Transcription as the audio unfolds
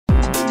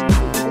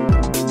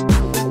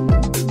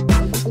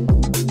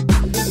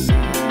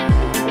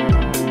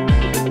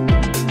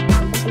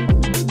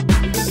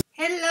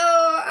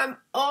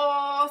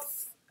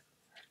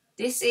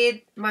This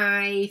is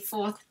my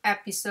 4th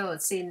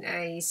episode since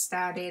I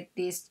started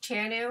this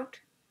channel.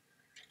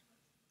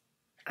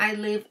 I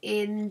live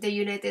in the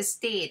United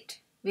States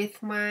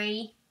with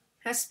my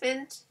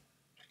husband.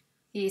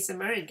 He's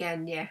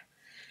American, yeah.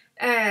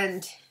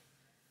 And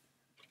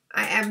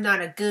I am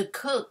not a good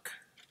cook,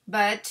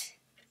 but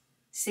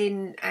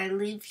since I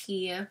live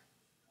here,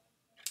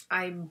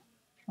 I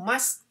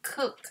must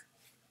cook.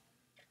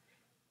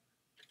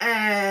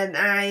 And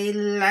I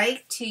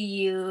like to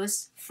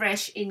use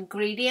fresh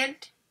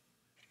ingredient.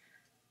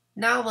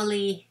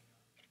 Normally,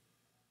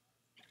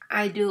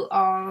 I do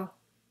all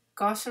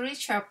grocery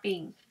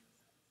shopping.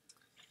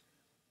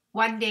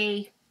 One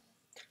day,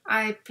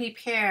 I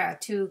prepare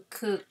to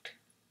cook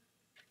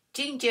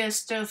ginger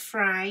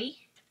stir-fry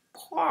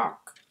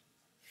pork.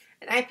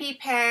 And I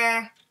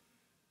prepare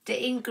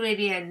the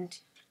ingredient,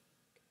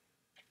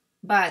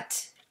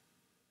 but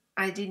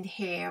I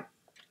didn't have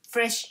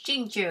fresh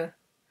ginger.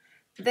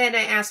 Then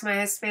I asked my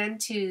husband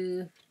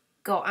to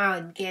go out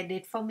and get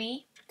it for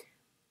me.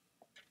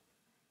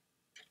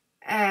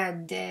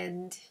 And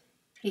then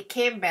he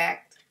came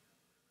back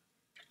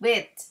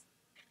with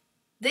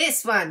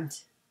this one.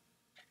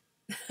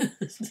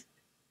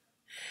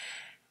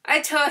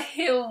 I told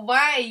him,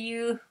 why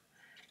you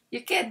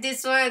get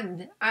this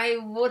one? I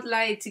would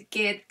like to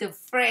get the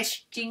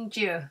fresh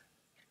ginger.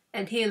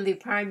 And he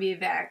replied me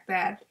back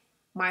that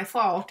my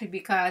fault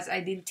because I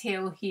didn't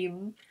tell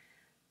him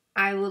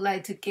I would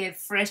like to get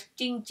fresh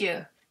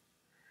ginger.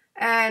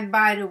 And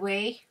by the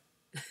way,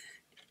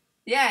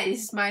 yeah,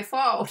 it's my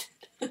fault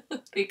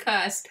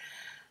because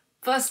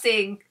first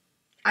thing,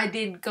 I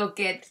didn't go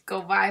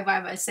buy by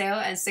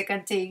myself, and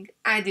second thing,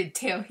 I didn't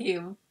tell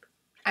him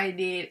I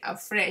need a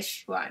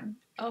fresh one.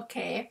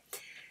 Okay,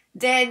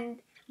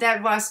 then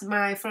that was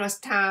my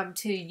first time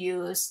to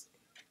use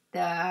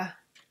the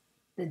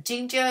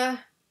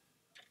ginger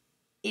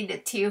in the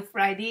tube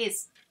like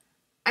this.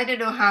 I don't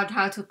know how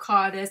to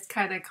call this,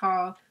 kind of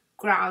called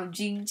ground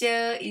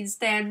ginger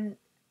instant.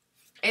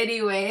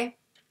 Anyway,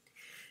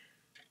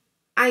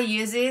 I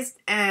use it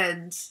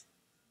and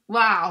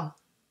wow,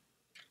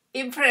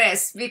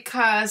 impressed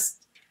because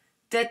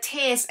the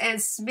taste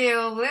and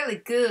smell really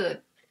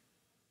good,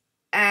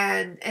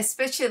 and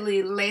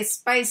especially less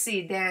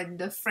spicy than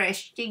the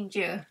fresh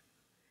ginger.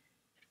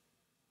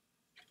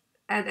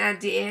 And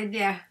at the end,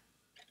 yeah,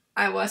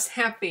 I was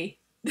happy.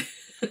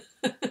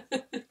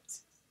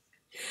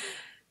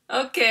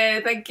 Okay,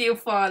 thank you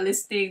for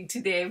listening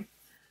today.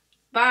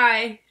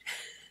 Bye.